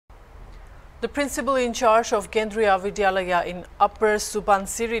The principal in charge of Kendriya Vidyalaya in Upper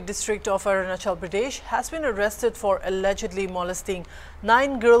Subansiri district of Arunachal Pradesh has been arrested for allegedly molesting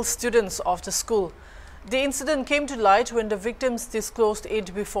 9 girl students of the school. The incident came to light when the victims disclosed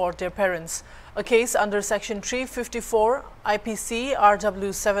it before their parents. A case under Section 354 IPC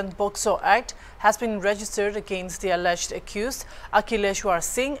RW7 POCSO Act has been registered against the alleged accused Akhileshwar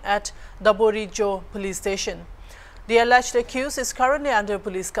Singh at Daburijo police station. The alleged accused is currently under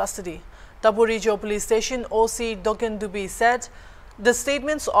police custody. Daburijo police station OC Dogendubi said the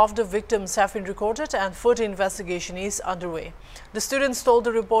statements of the victims have been recorded and further investigation is underway. The students told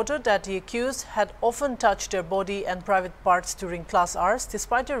the reporter that the accused had often touched their body and private parts during class hours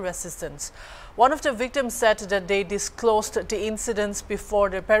despite their resistance. One of the victims said that they disclosed the incidents before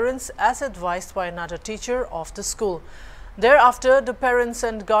their parents as advised by another teacher of the school. Thereafter, the parents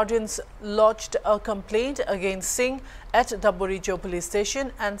and guardians lodged a complaint against Singh at Daburijo police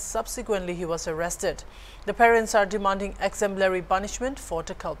station and subsequently he was arrested. The parents are demanding exemplary punishment for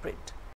the culprit.